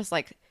on her just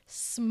like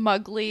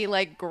smugly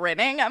like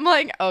grinning. I'm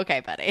like, okay,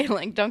 buddy,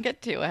 like don't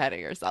get too ahead of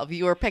yourself.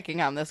 You were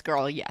picking on this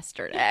girl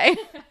yesterday.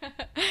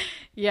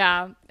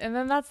 Yeah, and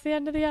then that's the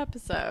end of the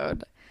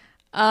episode.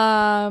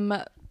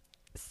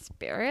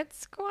 Spirit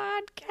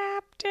Squad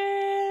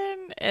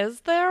captain,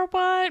 is there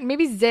one?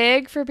 Maybe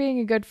Zig for being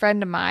a good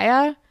friend to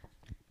Maya.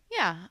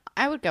 Yeah,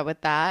 I would go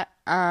with that.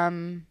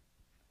 I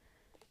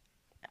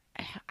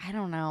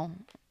don't know.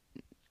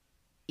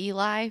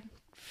 Eli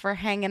for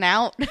hanging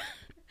out.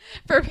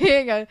 For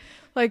being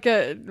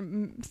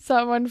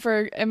someone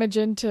for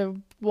Imogen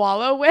to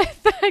wallow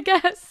with, I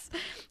guess.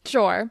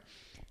 Sure.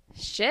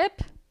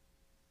 Ship?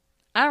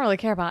 I don't really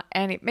care about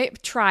any. Maybe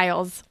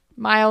Trials.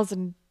 Miles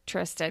and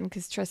Tristan,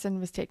 because Tristan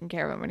was taking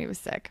care of him when he was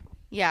sick.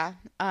 Yeah.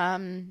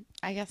 I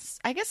guess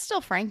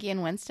still Frankie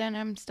and Winston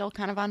I'm still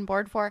kind of on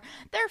board for.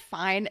 They're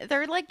fine.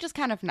 They're like just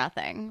kind of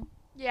nothing.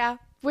 Yeah,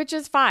 which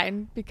is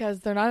fine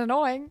because they're not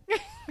annoying.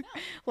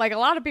 Like a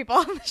lot of people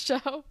on the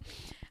show.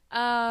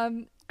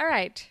 All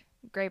right.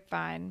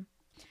 Grapevine.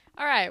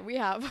 All right, we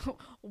have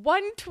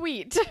one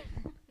tweet.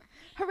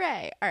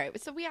 Hooray. All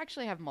right, so we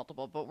actually have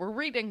multiple, but we're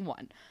reading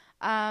one.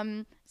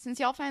 Since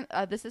y'all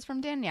this is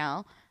from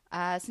Danielle.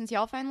 Since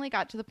y'all finally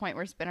got to the point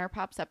where Spinner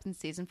pops up in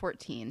season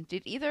 14,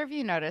 did either of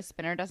you notice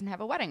Spinner doesn't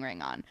have a wedding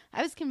ring on?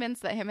 I was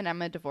convinced that him and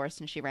Emma divorced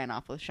and she ran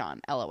off with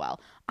Sean.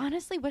 LOL.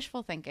 Honestly,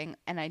 wishful thinking,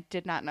 and I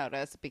did not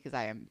notice because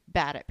I am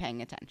bad at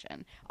paying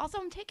attention. Also,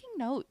 I'm taking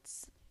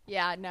notes.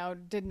 Yeah, no,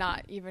 did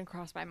not even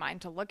cross my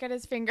mind to look at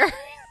his fingers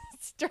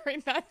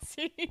during that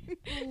scene.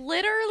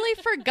 Literally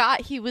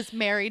forgot he was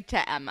married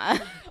to Emma.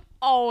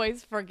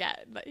 Always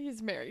forget that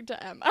he's married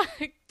to Emma,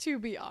 to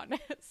be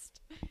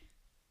honest.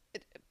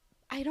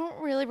 I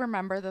don't really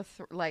remember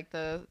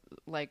the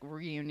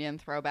reunion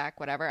throwback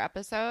whatever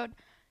episode.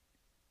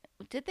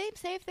 Did they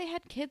say if they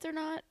had kids or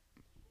not?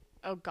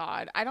 Oh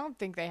God, I don't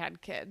think they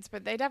had kids,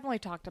 but they definitely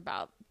talked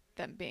about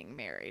them being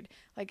married.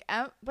 Like,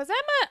 was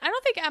Emma? I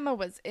don't think Emma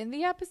was in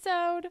the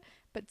episode,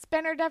 but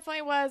Spinner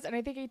definitely was. And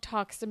I think he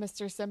talks to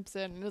Mr.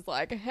 Simpson and is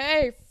like,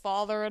 "Hey,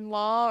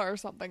 father-in-law," or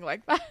something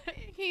like that.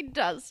 He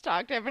does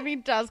talk to him, and he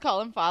does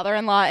call him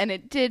father-in-law, and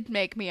it did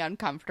make me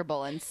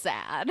uncomfortable and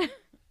sad.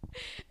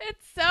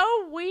 It's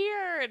so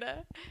weird.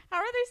 How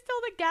are they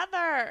still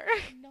together?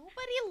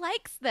 Nobody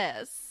likes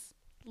this.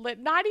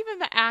 Not even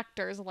the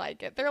actors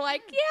like it. They're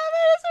like, yeah,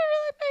 that doesn't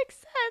really make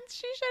sense.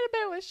 She should have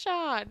been with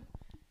Sean.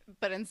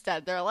 But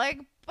instead, they're like,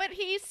 but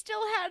he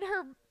still had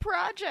her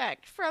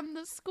project from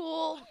the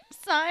school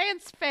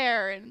science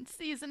fair in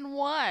season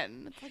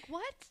 1. It's like,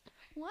 what?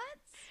 What?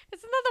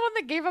 Isn't that the one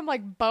that gave him,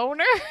 like,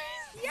 boner?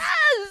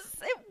 Yes,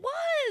 it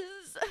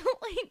was.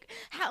 Like,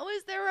 how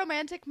is their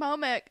romantic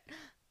moment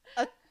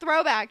a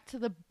throwback to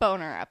the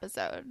boner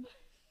episode?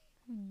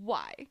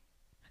 Why?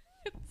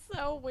 It's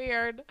so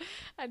weird.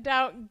 I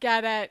don't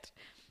get it.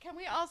 Can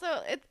we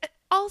also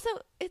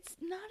it's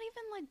not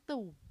even like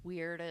the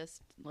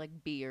weirdest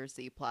like B or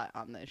C plot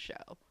on this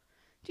show.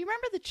 Do you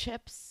remember the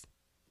chips?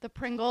 The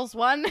Pringles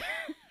one?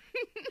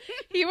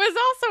 He was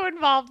also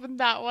involved in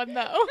that one,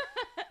 though.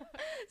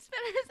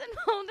 Spinner's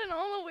involved in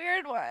all the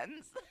weird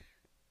ones.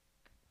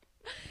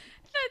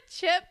 The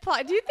chip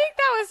plot. Do you think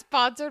that was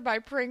sponsored by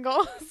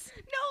Pringles?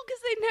 No,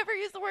 because they never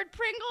use the word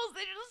Pringles.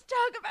 They just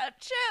talk about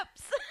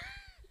chips.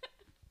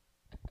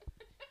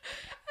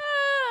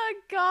 Oh,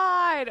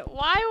 God.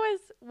 Why?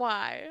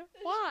 The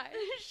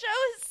show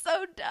is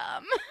so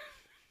dumb.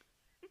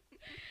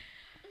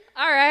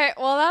 All right.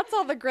 Well, that's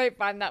all the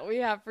grapevine that we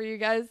have for you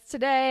guys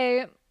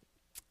today.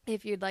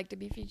 If you'd like to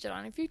be featured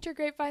on a future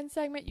grapevine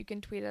segment, you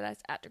can tweet at us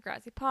at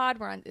Degrassi Pod.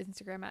 We're on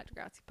Instagram at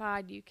Degrassi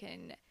Pod. You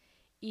can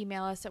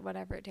email us at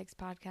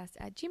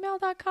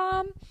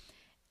whateverittakespodcast@gmail.com.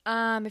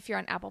 If you're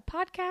on Apple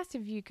Podcasts,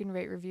 if you can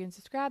rate, review, and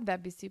subscribe,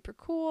 that'd be super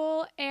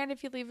cool. And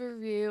if you leave a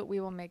review, we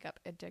will make up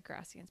a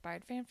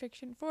Degrassi-inspired fan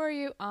fiction for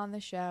you on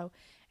the show.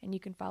 And you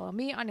can follow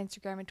me on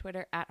Instagram and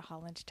Twitter at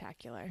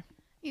HollandTacular.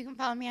 You can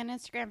follow me on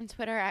Instagram and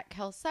Twitter at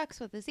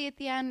KelSucks with a Z at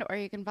the end, or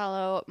you can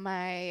follow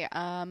my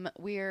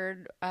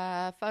weird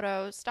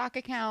photo stock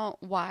account,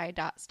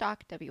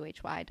 y.stock,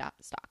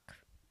 why.stock.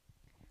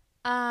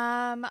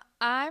 I'm going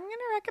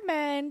to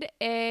recommend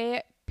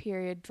a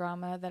period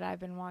drama that I've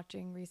been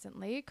watching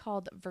recently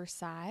called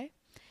Versailles.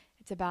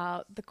 It's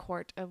about the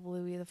court of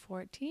Louis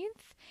XIV,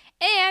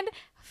 and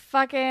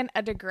fucking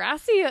a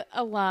Degrassi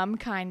alum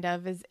kind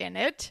of is in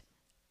it.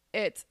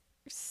 It's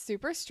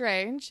super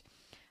strange,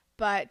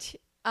 but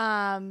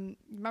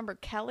remember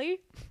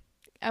Kelly,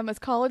 Emma's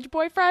college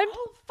boyfriend?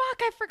 Oh,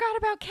 fuck, I forgot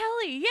about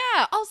Kelly.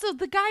 Yeah, also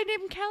the guy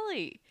named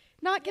Kelly.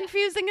 Not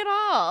confusing at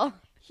all.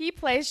 He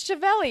plays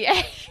Chevalier.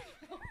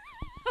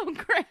 Oh,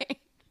 great.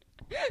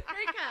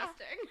 Great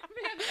casting.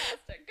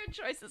 Fantastic. Good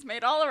choices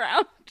made all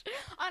around.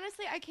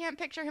 Honestly, I can't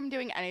picture him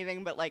doing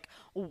anything but, like,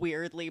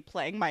 weirdly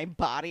playing my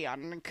body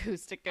on an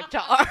acoustic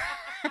guitar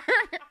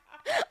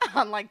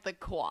on, like, the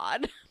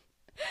quad.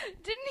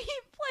 Didn't he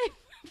play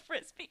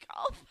Frisbee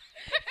golf?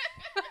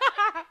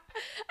 I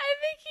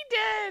think he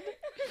did.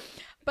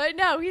 But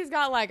no, he's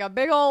got like a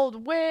big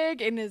old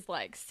wig and is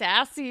like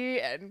sassy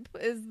and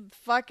is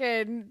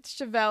fucking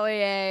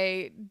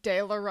Chevalier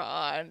de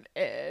Laurent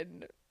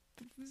in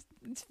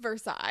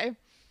Versailles.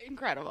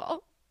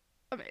 Incredible.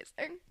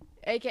 Amazing.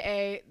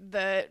 AKA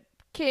the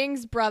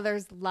King's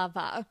brother's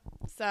lover.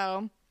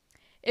 So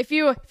if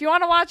you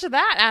want to watch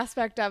that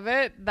aspect of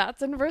it,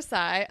 that's in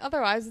Versailles.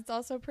 Otherwise, it's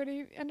also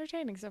pretty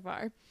entertaining so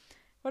far.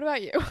 What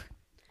about you?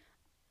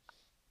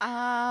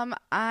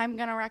 I'm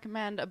gonna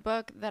recommend a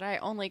book that I'm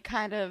only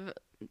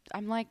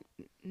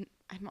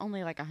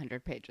like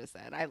 100 pages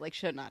in. I like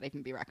should not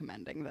even be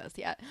recommending this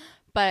yet,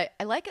 but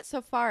I like it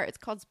so far. It's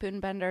called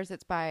Spoonbenders.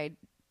 It's by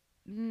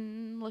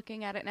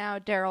looking at it now,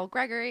 Daryl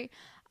Gregory.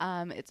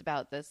 It's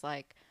about this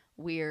like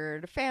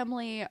weird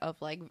family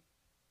of like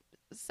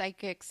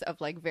psychics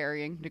of like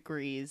varying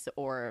degrees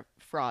or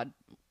fraud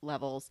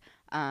levels.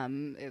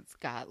 It's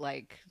got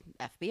like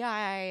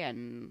FBI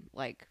and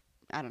like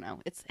I don't know.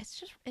 It's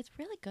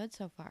really good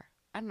so far.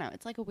 I don't know.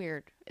 It's like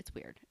it's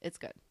weird. It's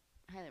good.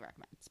 Highly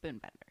recommend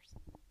Spoonbenders.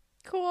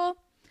 Cool.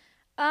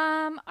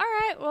 All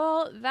right.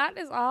 Well, that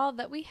is all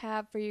that we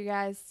have for you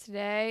guys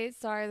today.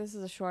 Sorry, this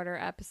is a shorter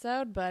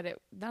episode, but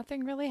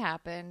nothing really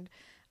happened.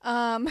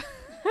 I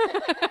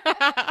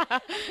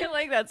feel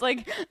like that's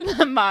like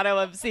the motto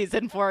of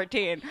season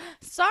 14.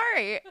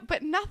 Sorry,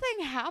 but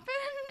nothing happened.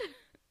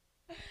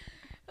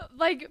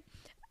 Like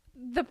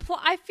the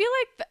plot, I feel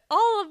like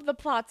all of the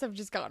plots have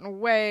just gotten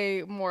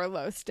way more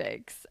low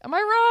stakes. Am I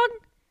wrong?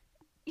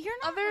 You're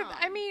not wrong.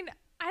 I mean,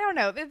 I don't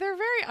know. They're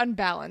very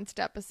unbalanced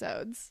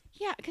episodes.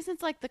 Yeah, because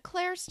it's like the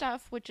Claire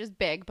stuff, which is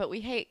big, but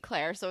we hate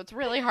Claire, so it's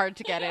really hard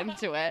to get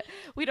into it.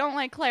 We don't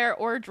like Claire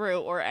or Drew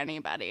or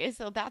anybody,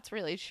 so that's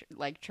really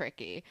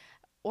tricky.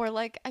 Or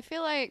like, I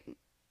feel like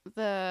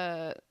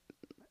the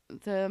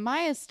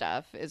Maya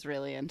stuff is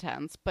really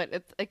intense, but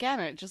it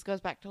just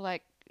goes back to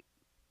like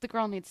the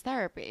girl needs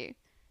therapy.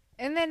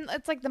 And then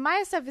it's like the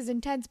Maya stuff is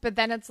intense, but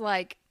then it's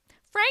like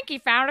Frankie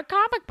found a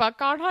comic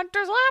book on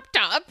Hunter's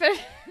laptop.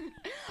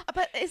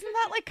 But isn't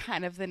that like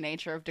kind of the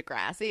nature of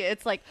Degrassi?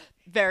 It's like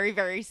very,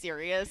 very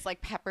serious,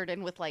 like peppered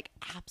in with like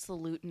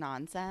absolute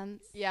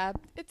nonsense. Yeah,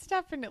 it's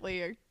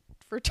definitely a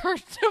return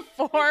to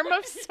form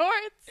of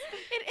sorts.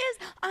 It is.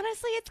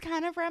 Honestly, it's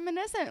kind of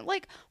reminiscent.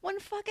 Like when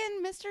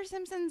fucking Mr.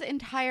 Simpson's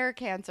entire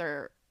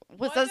cancer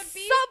was a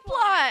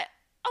subplot.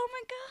 Oh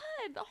my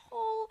God, the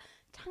whole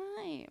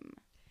time.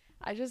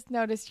 I just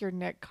noticed your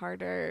Nick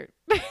Carter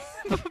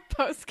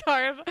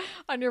postcard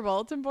on your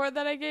bulletin board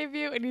that I gave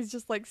you, and he's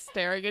just like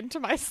staring into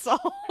my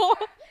soul.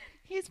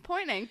 He's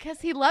pointing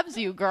because he loves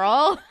you,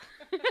 girl.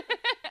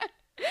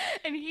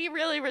 And he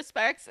really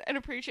respects and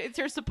appreciates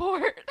your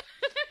support.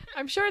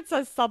 I'm sure it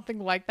says something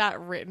like that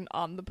written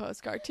on the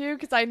postcard too,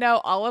 because I know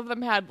all of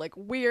them had like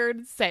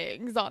weird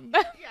sayings on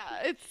them.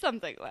 Yeah, it's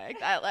something like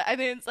that. I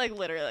mean, it's like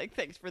literally like,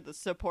 thanks for the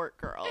support,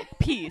 girl.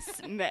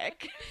 Peace,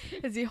 Nick.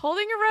 Is he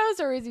holding a rose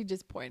or is he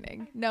just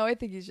pointing? No, I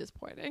think he's just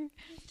pointing.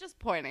 He's just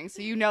pointing,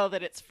 so you know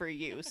that it's for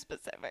you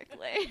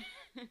specifically.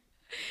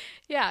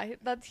 Yeah,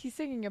 he's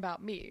singing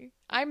about me.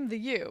 I'm the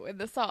you in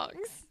the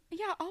songs.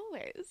 Yeah,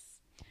 always.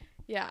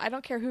 Yeah, I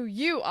don't care who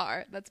you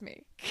are. That's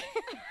me.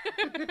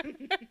 So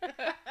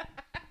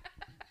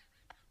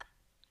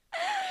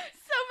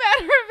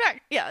matter of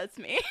fact, yeah, it's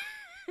me.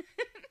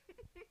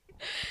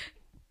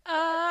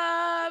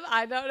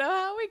 I don't know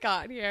how we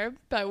got here,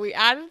 but we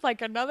added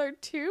like another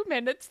 2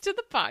 minutes to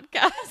the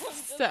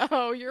podcast,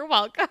 so you're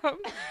welcome.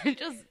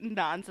 Just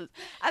nonsense.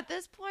 At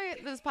this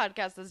point, this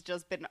podcast has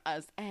just been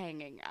us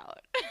hanging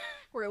out.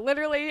 We're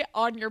literally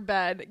on your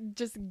bed,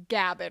 just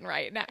gabbing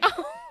right now.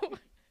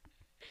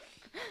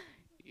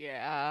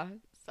 Yeah.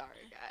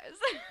 Sorry, guys.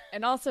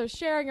 And also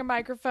sharing a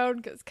microphone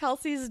because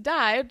Kelsey's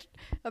died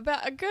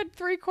about a good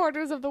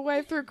 3/4 of the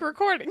way through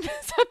recording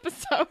this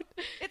episode.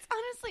 It's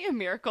honestly a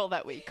miracle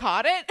that we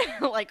caught it,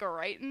 like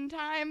right in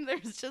time.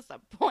 There's just a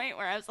point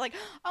where I was like,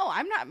 oh,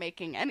 I'm not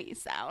making any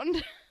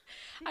sound.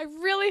 I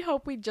really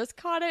hope we just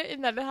caught it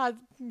and that it has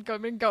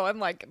been going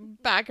like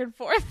back and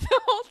forth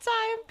the whole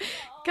time.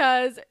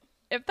 Because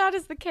if that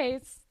is the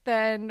case,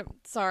 then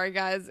sorry,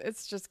 guys,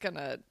 it's just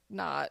gonna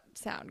not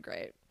sound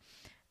great.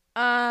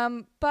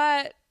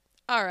 But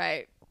all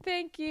right.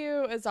 Thank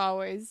you, as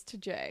always, to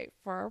Jay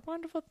for our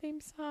wonderful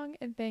theme song,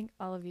 and thank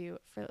all of you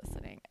for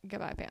listening.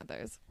 Goodbye,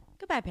 Panthers.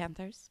 Goodbye,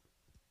 Panthers.